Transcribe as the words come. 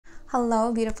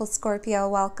Hello, beautiful Scorpio.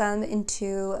 Welcome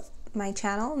into my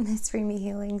channel, Miss Reemi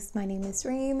Healings. My name is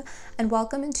Reem, and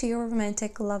welcome into your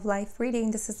romantic love life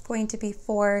reading. This is going to be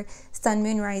for Sun,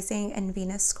 Moon, Rising, and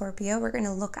Venus Scorpio. We're going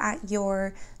to look at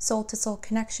your soul-to-soul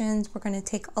connections. We're going to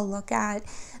take a look at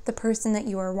the person that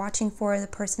you are watching for, the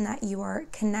person that you are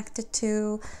connected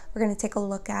to. We're going to take a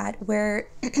look at where,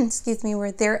 excuse me,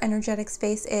 where their energetic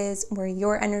space is, where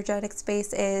your energetic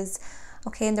space is.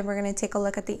 Okay, and then we're going to take a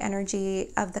look at the energy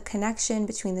of the connection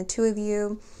between the two of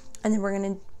you, and then we're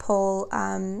going to pull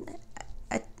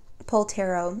pull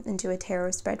tarot and do a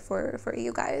tarot spread for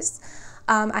you guys.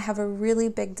 I have a really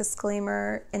big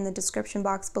disclaimer in the description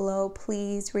box below.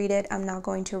 Please read it. I'm not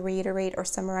going to reiterate or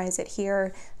summarize it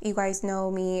here. You guys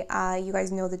know me. You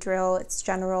guys know the drill. It's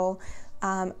general.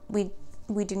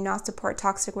 We do not support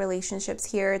toxic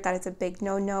relationships here. That is a big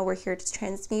no-no. We're here to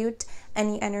transmute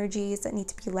any energies that need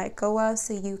to be let go of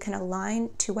so you can align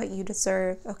to what you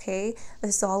deserve, okay?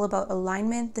 This is all about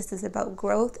alignment. This is about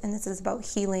growth, and this is about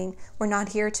healing. We're not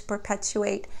here to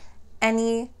perpetuate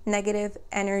any negative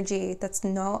energy that's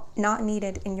not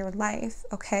needed in your life,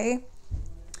 okay?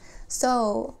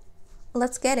 So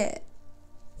let's get it.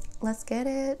 Let's get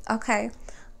it. Okay.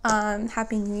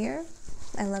 Happy New Year.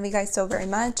 I love you guys so very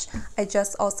much. I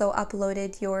just also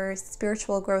uploaded your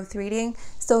spiritual growth reading.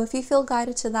 So if you feel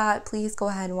guided to that, please go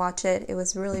ahead and watch it. It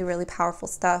was really, really powerful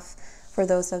stuff for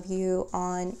those of you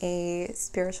on a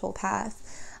spiritual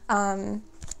path.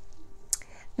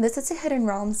 This is a Hidden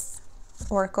Realms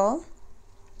Oracle.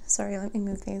 Sorry, let me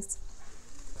move these.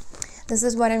 This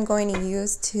is what I'm going to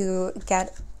use to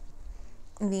get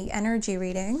the energy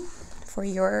reading for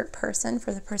your person,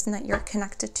 for the person that you're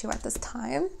connected to at this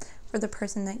time, for the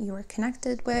person that you are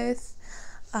connected with.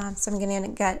 So I'm going to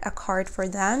get a card for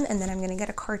them, and then I'm going to get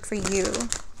a card for you.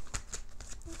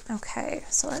 Okay,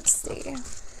 so let's see.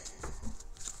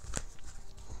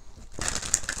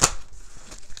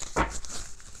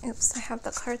 Oops, I have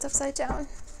the cards upside down.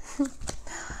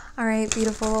 All right,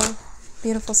 beautiful,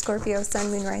 beautiful Scorpio,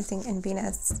 Sun, Moon, Rising, and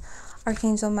Venus.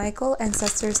 Archangel Michael,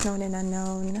 ancestors known and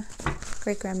unknown,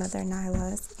 great-grandmother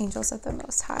Nyla, angels of the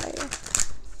Most High.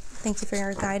 Thank you for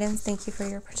your guidance. Thank you for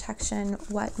your protection.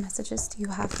 What messages do you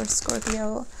have for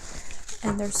Scorpio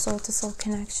and their soul-to-soul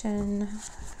connection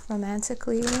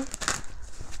romantically?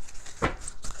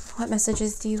 What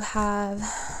messages do you have?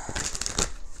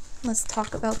 Let's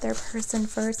talk about their person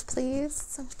first,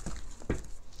 please.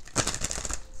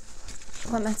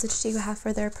 What message do you have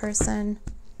for their person?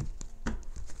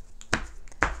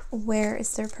 Where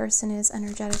is their person is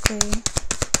energetically?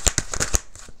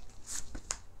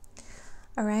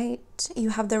 All right,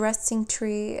 you have the resting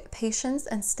tree, patience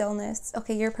and stillness.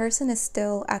 Okay, your person is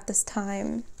still at this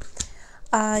time.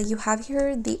 You have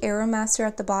here the arrow master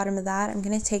at the bottom of that. I'm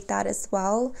going to take that as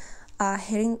well.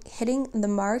 Hitting the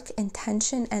mark,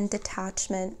 intention and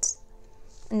detachment.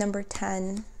 Number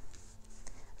 10.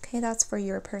 Okay, that's for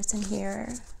your person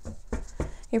here.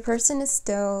 Your person is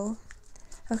still.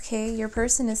 Okay, your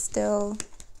person is still.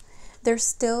 They're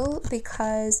still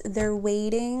because they're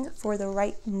waiting for the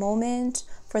right moment,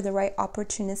 for the right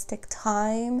opportunistic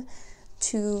time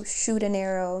to shoot an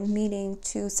arrow, meaning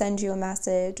to send you a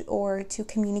message or to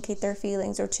communicate their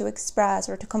feelings or to express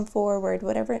or to come forward,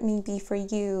 whatever it may be for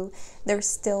you. They're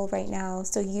still right now.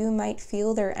 So you might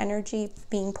feel their energy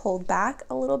being pulled back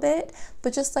a little bit,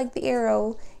 but just like the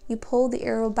arrow, you pull the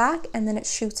arrow back and then it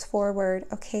shoots forward,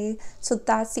 okay? So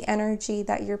that's the energy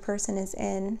that your person is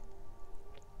in.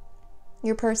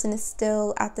 Your person is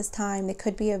still at this time. It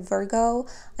could be a Virgo.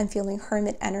 I'm feeling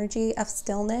hermit energy of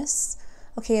stillness,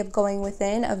 okay, of going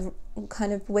within, of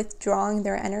kind of withdrawing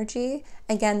their energy.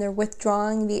 Again, they're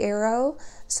withdrawing the arrow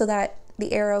so that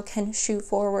the arrow can shoot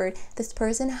forward. This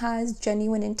person has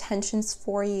genuine intentions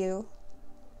for you,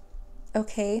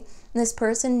 okay? And this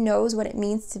person knows what it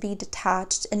means to be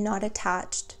detached and not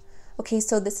attached. Okay,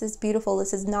 so this is beautiful.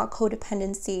 This is not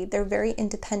codependency. They're very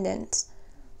independent,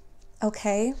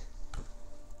 okay?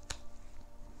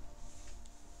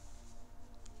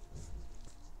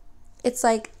 It's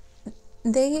like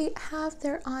they have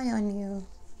their eye on you.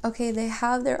 Okay, they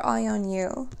have their eye on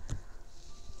you.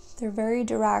 They're very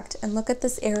direct. And look at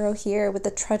this arrow here with the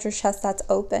treasure chest that's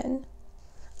open.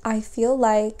 I feel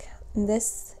like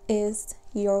this is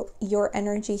your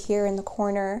energy here in the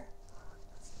corner.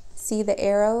 See the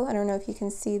arrow? I don't know if you can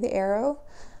see the arrow,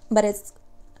 but it's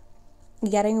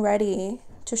getting ready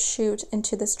to shoot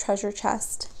into this treasure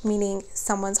chest, meaning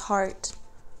someone's heart.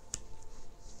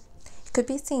 Could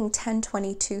be seeing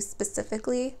 1022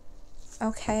 specifically.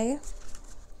 Okay,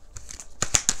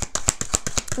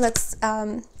 let's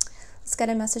get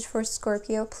a message for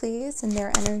Scorpio, please, and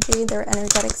their energy, their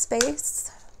energetic space.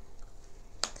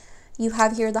 You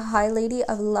have here the High Lady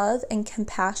of love and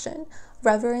compassion,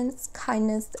 reverence,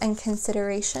 kindness, and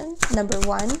consideration. Number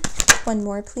 1. One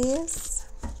more, please.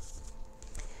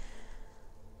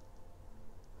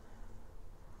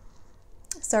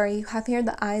 Sorry, you have here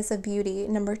the Eyes of Beauty.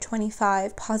 Number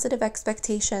 25. Positive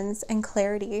expectations and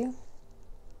clarity.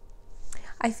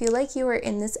 I feel like you are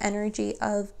in this energy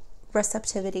of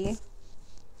receptivity,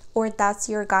 or that's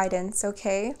your guidance,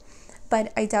 okay?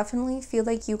 But I definitely feel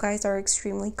like you guys are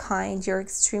extremely kind. You're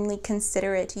extremely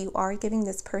considerate. You are giving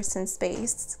this person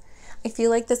space. I feel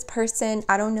like this person,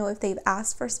 I don't know if they've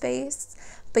asked for space,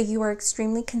 but you are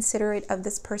extremely considerate of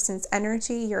this person's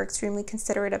energy. You're extremely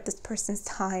considerate of this person's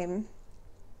time.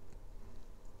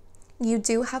 You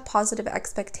do have positive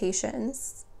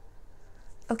expectations.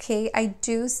 Okay, I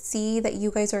do see that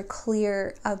you guys are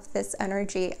clear of this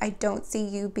energy. I don't see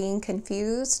you being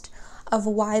confused of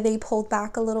why they pulled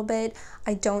back a little bit.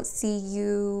 I don't see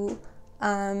you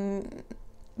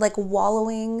like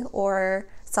wallowing or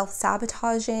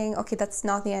self-sabotaging. Okay, that's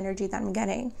not the energy that I'm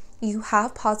getting. You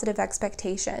have positive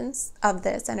expectations of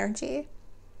this energy.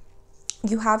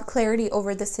 You have clarity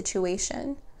over the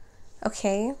situation.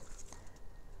 Okay.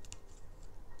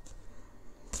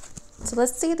 So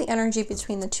let's see the energy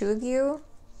between the two of you,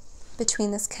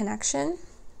 between this connection.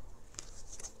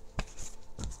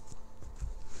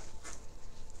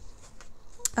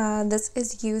 This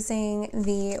is using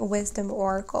the Wisdom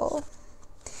Oracle.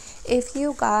 If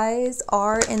you guys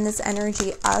are in this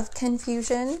energy of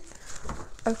confusion,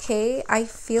 okay, I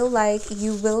feel like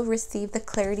you will receive the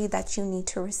clarity that you need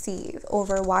to receive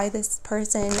over why this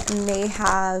person may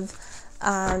have,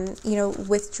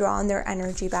 withdrawn their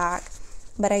energy back.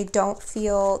 But I don't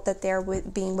feel that they're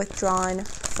being withdrawn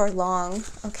for long,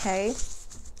 okay?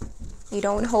 You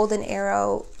don't hold an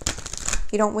arrow.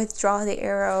 You don't withdraw the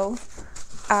arrow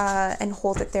and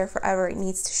hold it there forever. It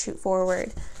needs to shoot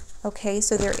forward, okay?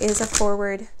 So there is a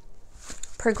forward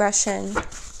progression.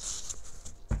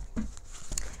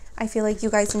 I feel like you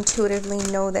guys intuitively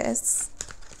know this.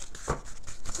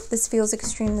 This feels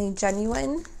extremely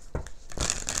genuine.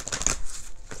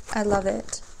 I love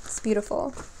it. It's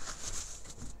beautiful.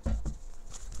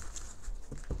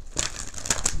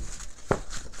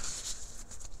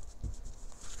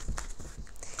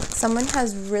 Someone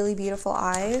has really beautiful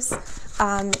eyes.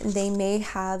 They may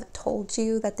have told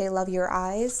you that they love your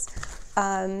eyes.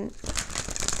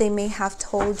 They may have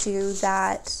told you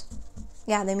that,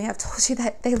 they may have told you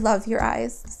that they love your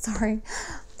eyes. Sorry,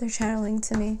 they're channeling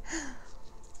to me.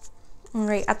 All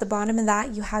right, at the bottom of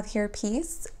that, you have here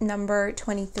peace, number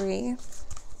 23.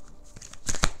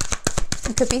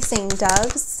 You could be seeing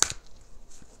doves.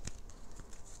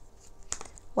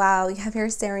 Wow, you have here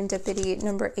serendipity,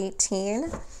 number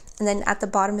 18. And then at the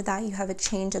bottom of that, you have a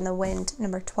change in the wind,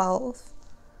 number 12.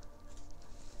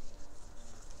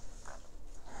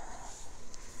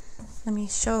 Let me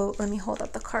hold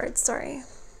up the cards, sorry.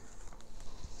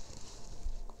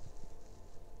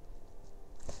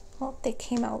 Well, they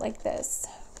came out like this.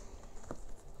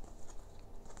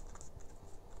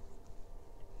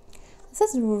 This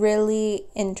is really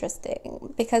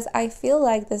interesting because I feel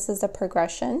like this is a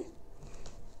progression.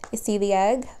 You see the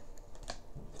egg?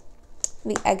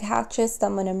 The egg hatches,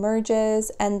 someone emerges,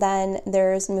 and then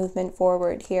there's movement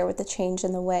forward here with the change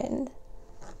in the wind.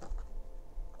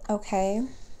 Okay.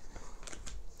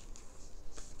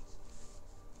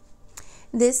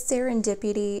 This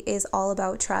serendipity is all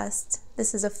about trust.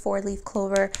 This is a 4-leaf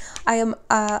clover. I am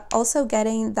also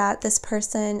getting that this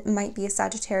person might be a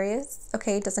Sagittarius.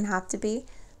 Okay, it doesn't have to be,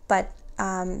 but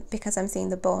because I'm seeing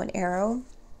the bow and arrow.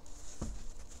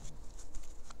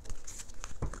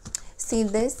 See,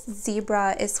 this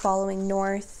zebra is following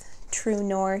north, true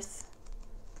north.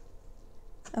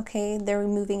 Okay, they're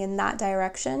moving in that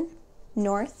direction.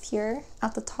 North here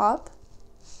at the top.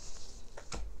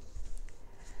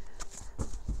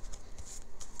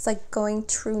 It's like going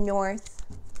true north.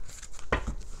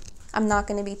 I'm not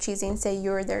going to be cheesy and say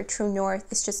you're their true north.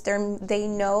 It's just they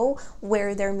know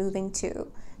where they're moving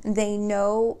to. They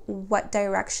know what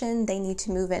direction they need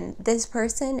to move in. This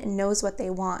person knows what they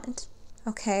want.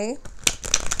 Okay?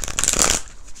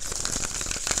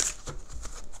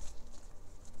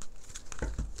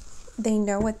 They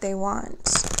know what they want.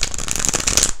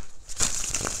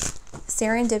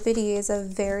 Serendipity is a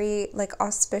very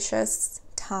auspicious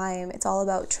time. It's all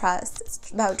about trust.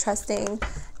 It's about trusting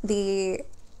the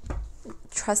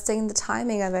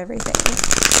timing of everything.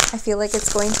 I feel like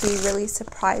it's going to be really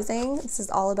surprising. This is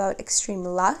all about extreme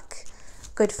luck,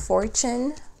 good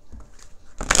fortune,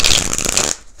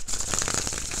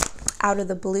 out of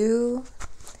the blue,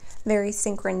 very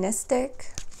synchronistic.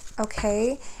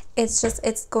 Okay,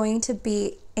 it's going to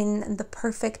be in the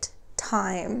perfect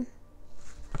time.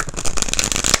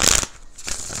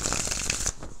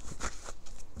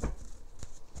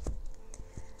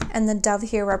 And the dove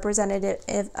here,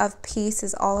 representative of peace,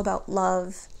 is all about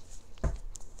love.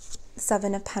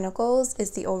 Seven of Pentacles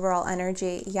is the overall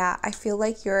energy. Yeah, I feel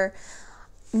like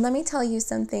let me tell you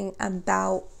something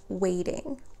about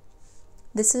waiting.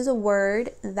 This is a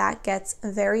word that gets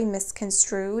very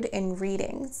misconstrued in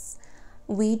readings.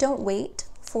 We don't wait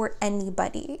for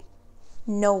anybody.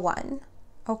 No one.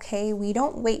 Okay? We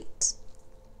don't wait.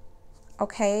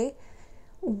 Okay?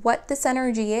 What this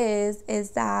energy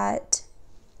is that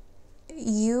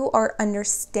you are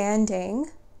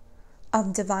understanding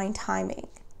of divine timing.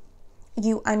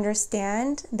 You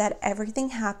understand that everything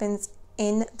happens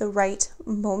in the right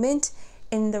moment,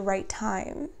 in the right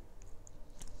time.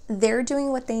 They're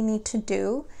doing what they need to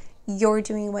do. You're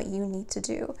doing what you need to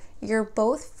do. You're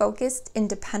both focused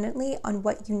independently on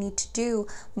what you need to do,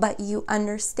 but you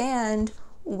understand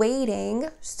waiting,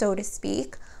 so to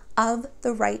speak, of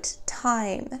the right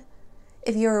time.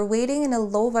 If you're waiting in a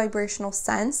low vibrational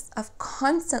sense of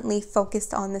constantly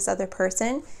focused on this other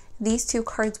person, these two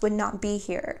cards would not be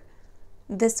here.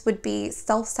 This would be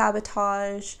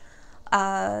self-sabotage,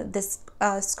 this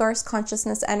scarce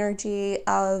consciousness energy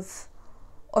of,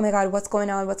 oh my God, what's going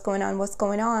on, what's going on, what's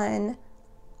going on?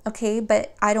 Okay,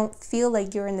 but I don't feel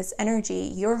like you're in this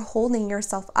energy. You're holding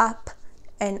yourself up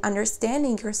and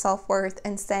understanding your self-worth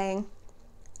and saying,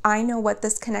 I know what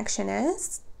this connection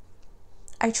is.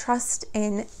 I trust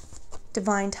in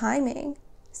divine timing,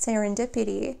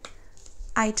 serendipity.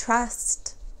 I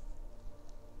trust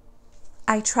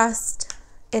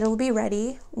it'll be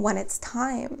ready when it's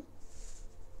time.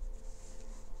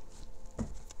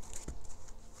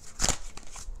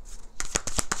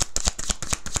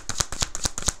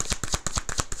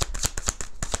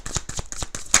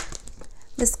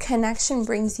 This connection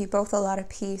brings you both a lot of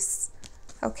peace.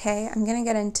 Okay, I'm going to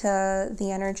get into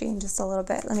the energy in just a little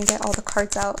bit. Let me get all the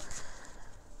cards out.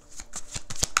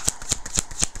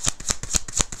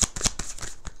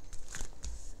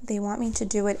 They want me to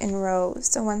do it in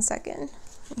rows, so one second.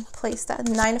 Place that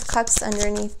Nine of Cups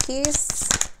underneath peace.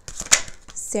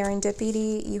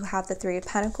 Serendipity, you have the Three of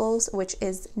Pentacles, which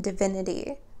is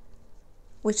divinity,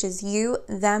 which is you,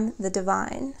 them, the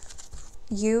divine.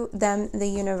 You, them, the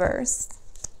universe.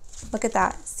 Look at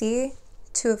that. See?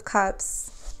 Two of Cups.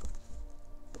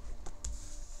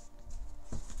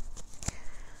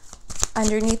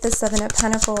 Underneath the Seven of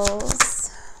Pentacles,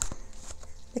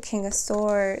 the King of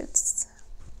Swords.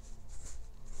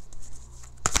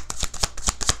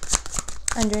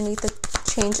 Underneath the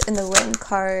Change in the Wind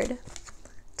card,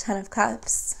 Ten of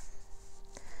Cups.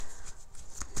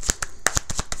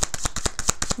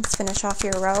 Let's finish off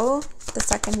your row, the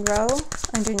second row.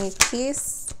 Underneath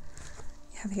peace,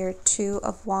 you have here Two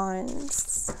of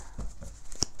Wands.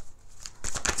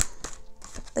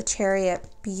 The Chariot,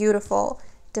 beautiful.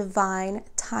 Divine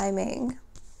timing.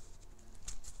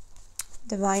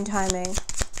 Divine timing.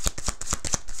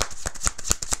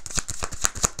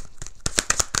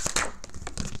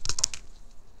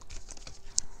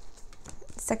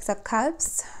 Six of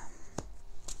Cups.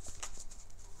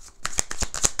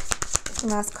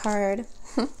 Last card,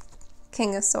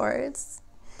 King of Swords.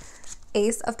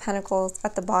 Ace of Pentacles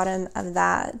at the bottom of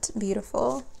that.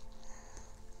 Beautiful.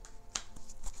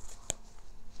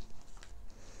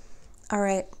 All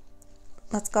right,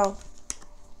 let's go.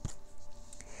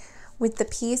 With the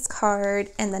Peace card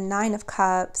and the Nine of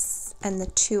Cups and the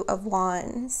Two of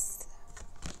Wands.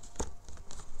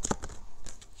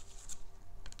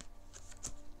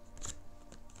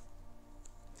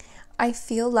 I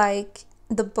feel like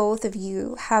the both of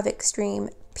you have extreme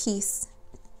peace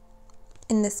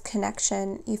in this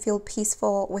connection. You feel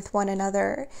peaceful with one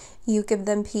another. You give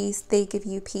them peace, they give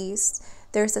you peace.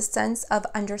 There's a sense of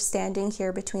understanding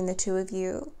here between the two of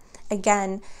you.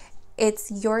 Again,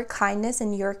 it's your kindness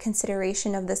and your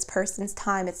consideration of this person's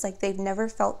time. It's like they've never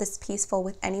felt this peaceful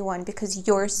with anyone because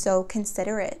you're so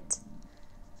considerate.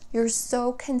 You're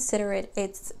so considerate.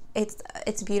 It's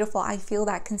beautiful. I feel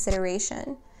that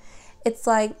consideration. It's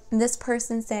like this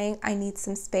person saying, I need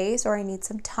some space or I need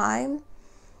some time.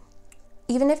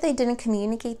 Even if they didn't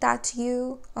communicate that to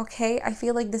you, okay, I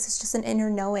feel like this is just an inner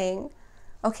knowing.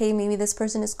 Okay, maybe this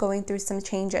person is going through some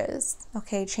changes.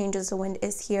 Okay, changes, the wind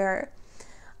is here.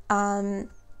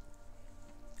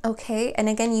 Okay, and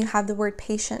again, you have the word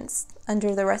patience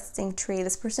under the resting tree.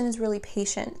 This person is really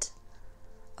patient.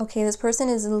 Okay, this person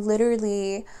is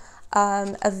literally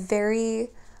a very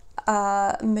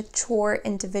mature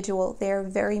individual. They're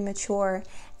very mature,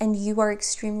 and you are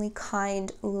extremely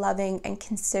kind, loving, and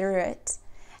considerate.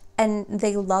 And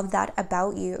they love that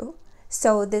about you.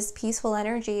 So this peaceful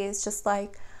energy is just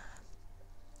like,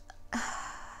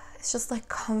 it's just like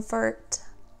comfort.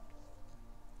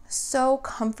 So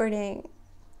comforting.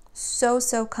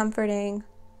 So comforting.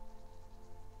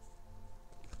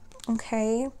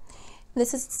 Okay.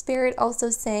 This is Spirit also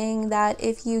saying that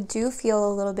if you do feel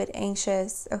a little bit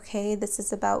anxious, okay, this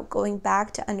is about going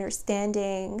back to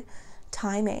understanding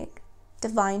timing,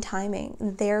 divine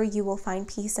timing. There you will find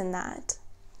peace in that.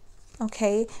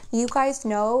 Okay, you guys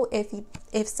know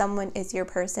if someone is your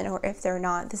person or if they're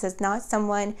not. This is not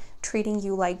someone treating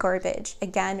you like garbage.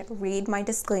 Again, read my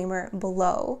disclaimer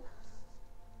below.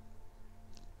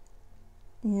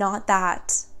 Not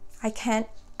that. I can't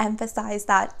emphasize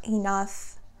that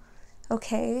enough.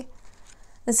 Okay,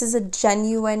 this is a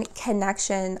genuine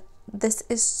connection. This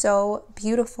is so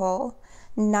beautiful.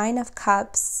 9 of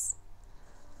Cups.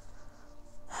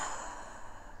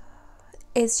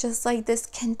 It's just like this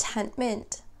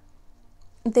contentment.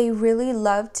 They really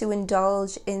love to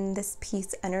indulge in this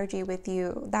peace energy with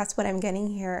you. That's what I'm getting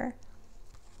here.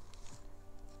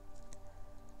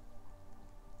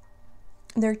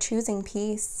 They're choosing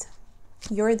peace.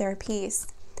 You're their peace.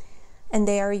 And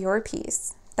they are your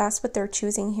peace. That's what they're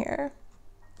choosing here.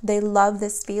 They love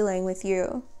this feeling with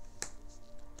you.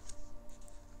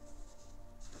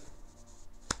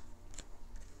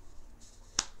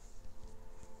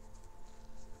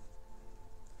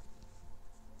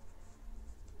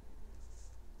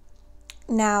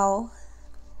 Now,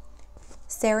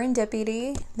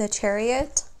 serendipity, the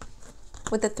Chariot,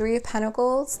 with the 3 of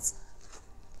Pentacles.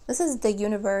 This is the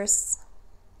universe.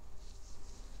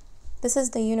 This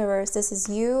is the universe. This is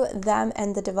you, them,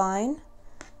 and the divine.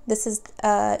 This is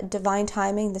divine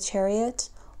timing. The Chariot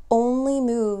only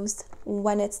moves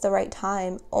when it's the right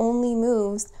time, only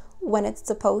moves when it's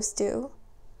supposed to.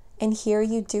 And here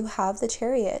you do have the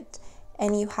Chariot,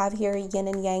 and you have here yin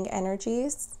and yang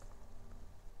energies.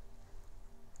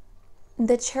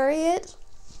 The Chariot,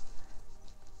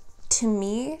 to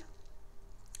me,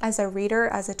 as a reader,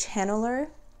 as a channeler,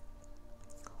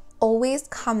 always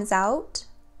comes out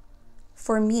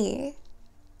for me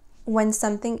when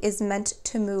something is meant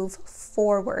to move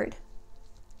forward.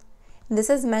 This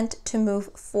is meant to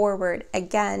move forward,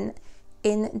 again,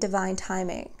 in divine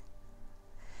timing.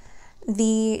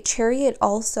 The Chariot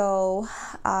also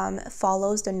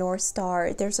follows the North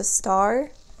Star. There's a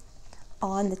star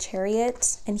on the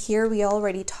Chariot, and here we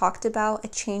already talked about a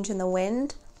change in the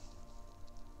wind,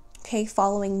 okay,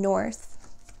 following north.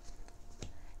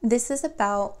 This is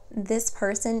about this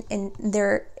person and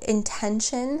their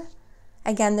intention.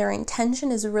 Again, their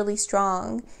intention is really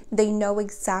strong. They know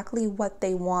exactly what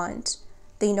they want.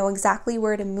 They know exactly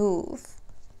where to move,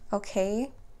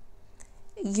 okay?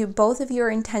 Both of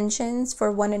your intentions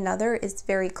for one another is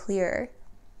very clear.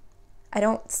 I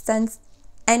don't sense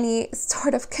any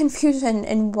sort of confusion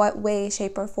in what way,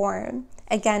 shape, or form.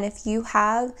 Again, if you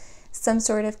have some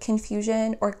sort of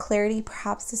confusion or clarity,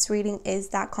 perhaps this reading is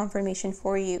that confirmation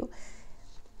for you.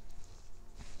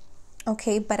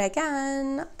 Okay, but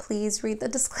again, please read the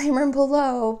disclaimer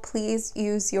below. Please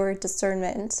use your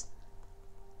discernment.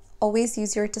 Always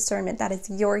use your discernment. That is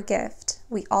your gift.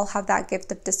 We all have that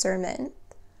gift of discernment.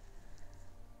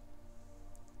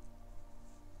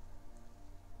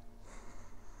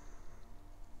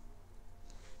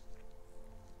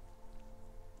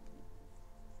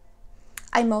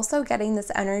 I'm also getting this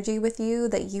energy with you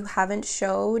that you haven't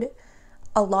showed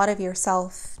a lot of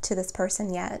yourself to this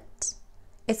person yet.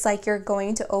 It's like you're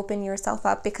going to open yourself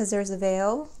up because there's a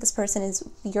veil. This person is,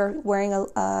 you're wearing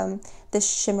this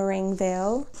shimmering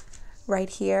veil right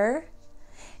here.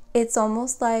 It's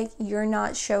almost like you're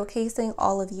not showcasing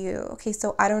all of you. Okay,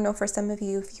 so I don't know for some of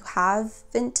you if you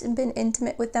haven't been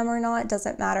intimate with them or not. It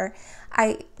doesn't matter.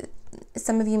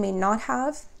 Some of you may not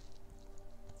have.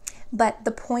 But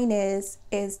the point is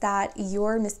that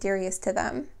you're mysterious to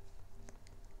them.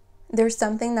 There's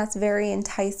something that's very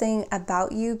enticing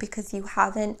about you because you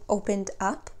haven't opened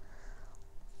up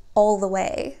all the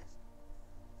way.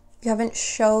 You haven't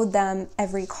showed them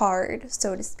every card,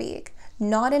 so to speak.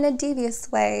 Not in a devious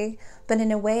way, but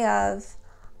in a way of,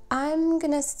 I'm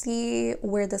gonna see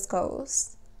where this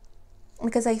goes.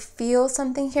 Because I feel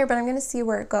something here, but I'm gonna see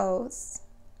where it goes.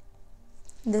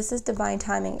 This is divine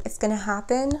timing. It's gonna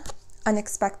happen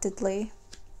unexpectedly,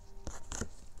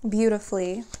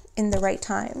 beautifully, in the right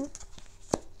time.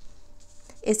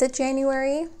 Is it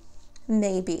January?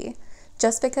 Maybe.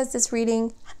 Just because this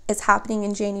reading is happening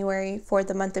in January, for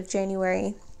the month of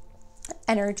January,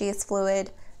 energy is fluid,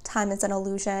 time is an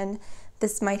illusion.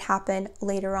 This might happen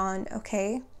later on,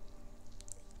 okay?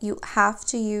 You have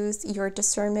to use your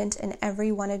discernment, and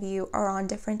every one of you are on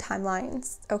different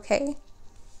timelines, okay?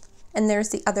 And there's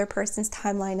the other person's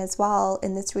timeline as well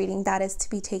in this reading that is to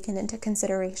be taken into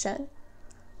consideration.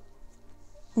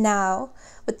 Now,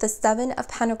 with the Seven of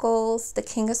Pentacles, the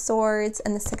King of Swords,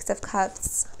 and the Six of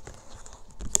Cups,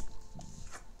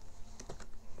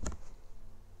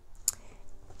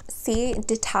 see,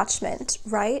 detachment,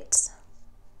 right?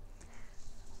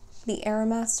 The Air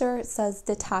Master says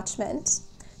detachment.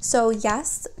 So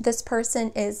yes, this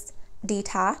person is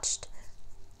detached,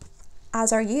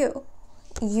 as are you.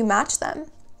 You match them.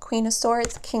 Queen of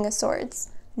Swords, King of Swords,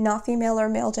 not female or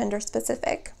male gender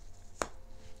specific.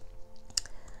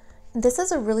 This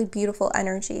is a really beautiful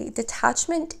energy.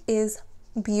 Detachment is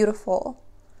beautiful.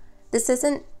 This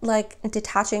isn't like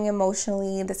detaching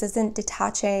emotionally. This isn't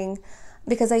detaching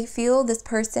because I feel this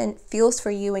person feels for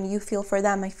you and you feel for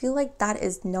them. I feel like that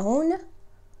is known.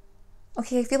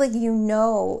 Okay, I feel like you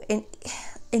know,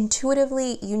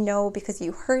 intuitively you know because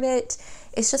you heard it.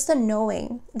 It's just a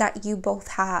knowing that you both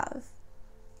have.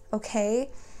 Okay?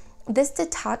 This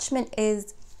detachment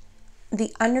is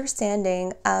the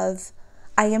understanding of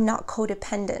I am not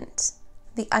codependent.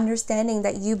 The understanding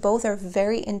that you both are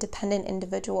very independent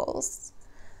individuals.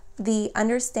 The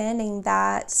understanding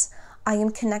that I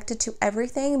am connected to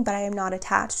everything, but I am not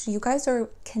attached. You guys are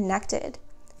connected.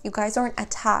 You guys aren't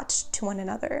attached to one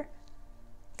another.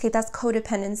 Okay, that's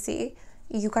codependency.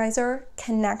 You guys are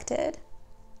connected.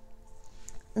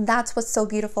 That's what's so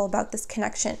beautiful about this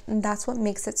connection. And that's what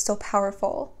makes it so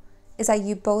powerful, is that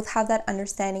you both have that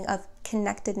understanding of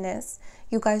connectedness.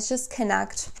 You guys just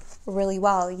connect really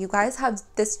well. You guys have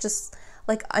this just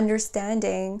like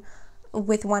understanding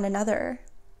with one another.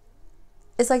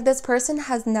 It's like this person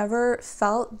has never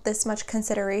felt this much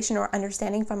consideration or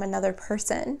understanding from another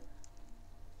person.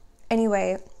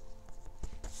 Anyway,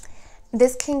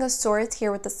 this King of Swords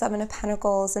here with the Seven of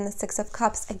Pentacles and the Six of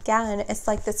Cups, again, it's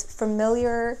like this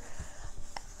familiar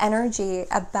energy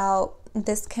about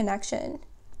this connection.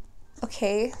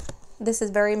 Okay, this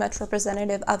is very much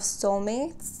representative of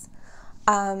soulmates.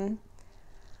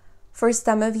 For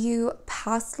some of you,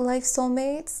 past life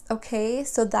soulmates, okay?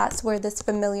 So that's where this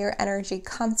familiar energy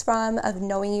comes from, of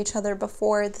knowing each other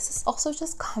before. This is also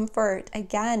just comfort.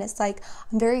 Again, it's like,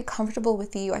 I'm very comfortable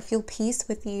with you. I feel peace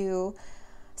with you.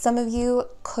 Some of you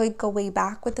could go way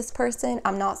back with this person.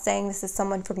 I'm not saying this is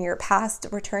someone from your past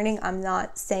returning. I'm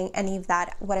not saying any of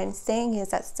that. What I'm saying is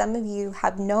that some of you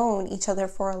have known each other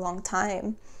for a long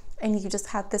time and you just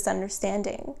have this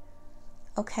understanding,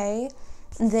 okay?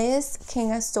 This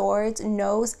King of Swords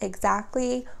knows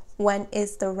exactly when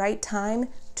is the right time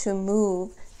to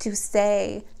move, to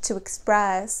say, to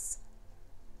express,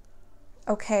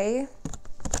 okay?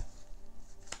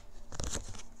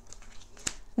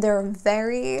 They're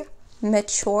very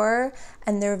mature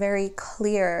and they're very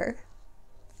clear.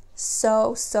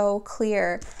 So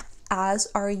clear,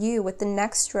 as are you with the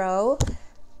next row.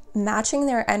 Matching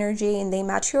their energy, and they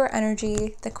match your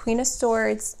energy. The Queen of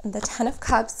Swords, the Ten of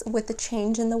Cups with the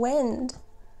change in the wind.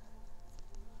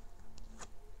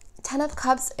 Ten of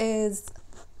Cups is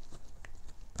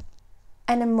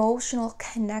an emotional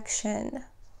connection.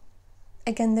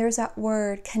 Again, there's that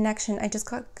word, connection. I just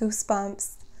got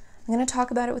goosebumps. I'm going to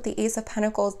talk about it with the Ace of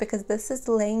Pentacles because this is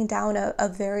laying down a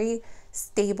very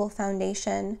stable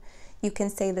foundation. You can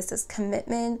say this is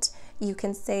commitment. You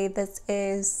can say this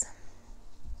is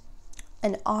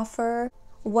an offer.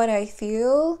 What I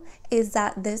feel is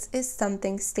that this is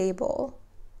something stable.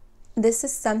 This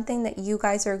is something that you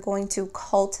guys are going to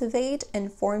cultivate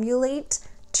and formulate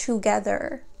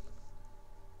together.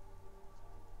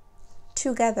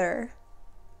 Together.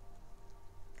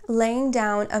 Laying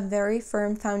down a very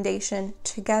firm foundation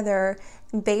together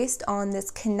based on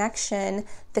this connection,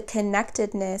 the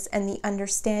connectedness, and the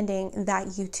understanding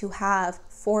that you two have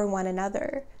for one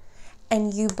another.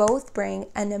 And you both bring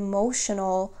an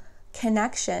emotional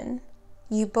connection.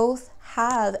 You both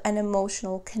have an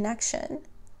emotional connection.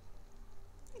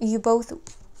 You both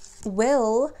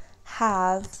will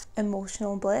have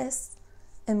emotional bliss,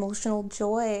 emotional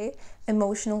joy,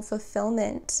 emotional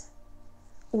fulfillment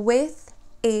with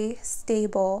a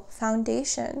stable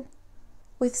foundation,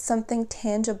 with something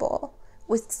tangible,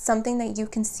 with something that you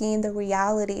can see in the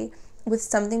reality, with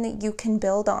something that you can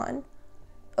build on.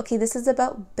 Okay, this is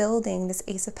about building. This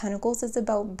Ace of Pentacles is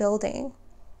about building.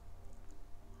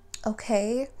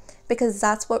 Okay? Because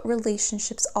that's what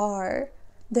relationships are.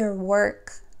 They're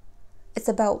work. It's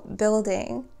about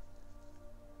building.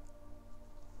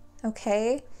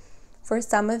 Okay? For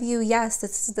some of you, yes,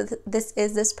 this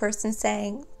is this person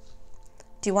saying,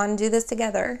 do you want to do this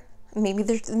together? Maybe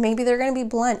they're going to be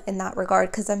blunt in that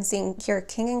regard, because I'm seeing here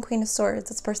King and Queen of Swords.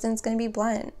 This person's going to be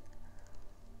blunt.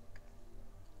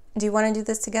 Do you want to do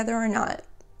this together or not?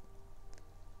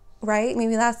 right?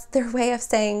 Maybe that's their way of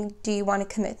saying, do you want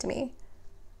to commit to me?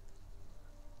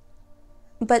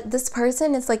 But this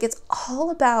person is like, it's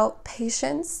all about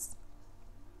patience,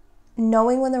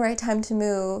 knowing when the right time to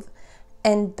move,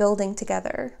 and building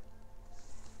together.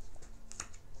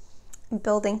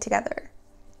 Building together.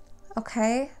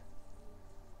 Okay?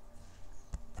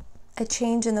 A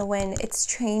change in the wind. It's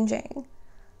changing.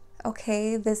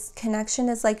 Okay? This connection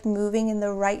is like moving in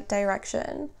the right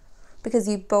direction because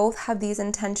you both have these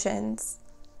intentions.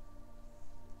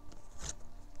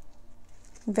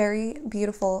 Very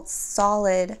beautiful,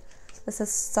 solid. This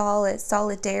is solid,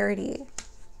 solidarity.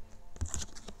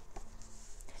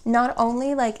 Not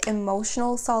only like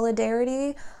emotional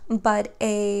solidarity, but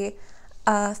a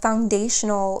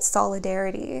foundational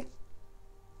solidarity.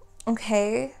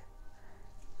 Okay?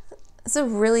 It's a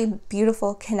really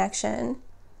beautiful connection.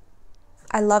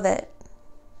 I love it.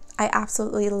 I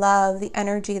absolutely love the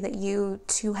energy that you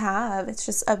two have. It's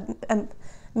just a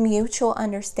mutual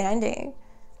understanding,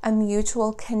 a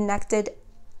mutual connected,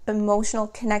 emotional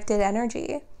connected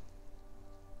energy.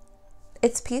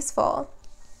 It's peaceful.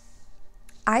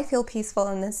 I feel peaceful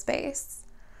in this space.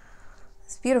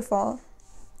 It's beautiful.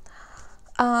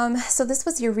 So this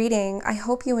was your reading. I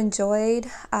hope you enjoyed.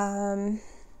 I'll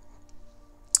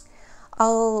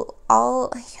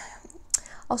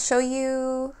show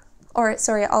you, or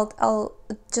sorry, I'll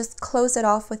just close it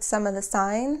off with some of the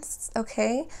signs.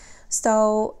 Okay,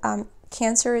 so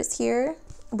Cancer is here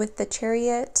with the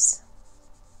Chariot,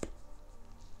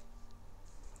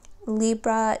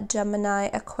 Libra, Gemini,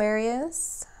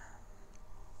 Aquarius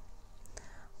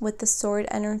with the Sword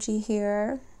energy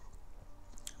here,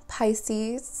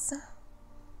 Pisces,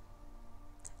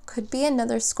 could be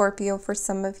another Scorpio for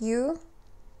some of you.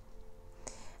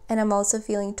 And I'm also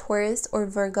feeling Taurus or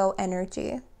Virgo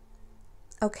energy.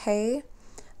 Okay?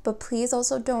 But please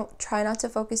also try not to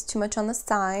focus too much on the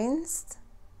signs.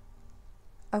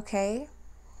 Okay?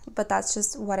 But that's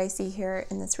just what I see here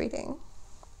in this reading.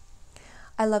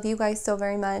 I love you guys so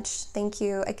very much. Thank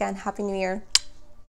you. Again, Happy New Year.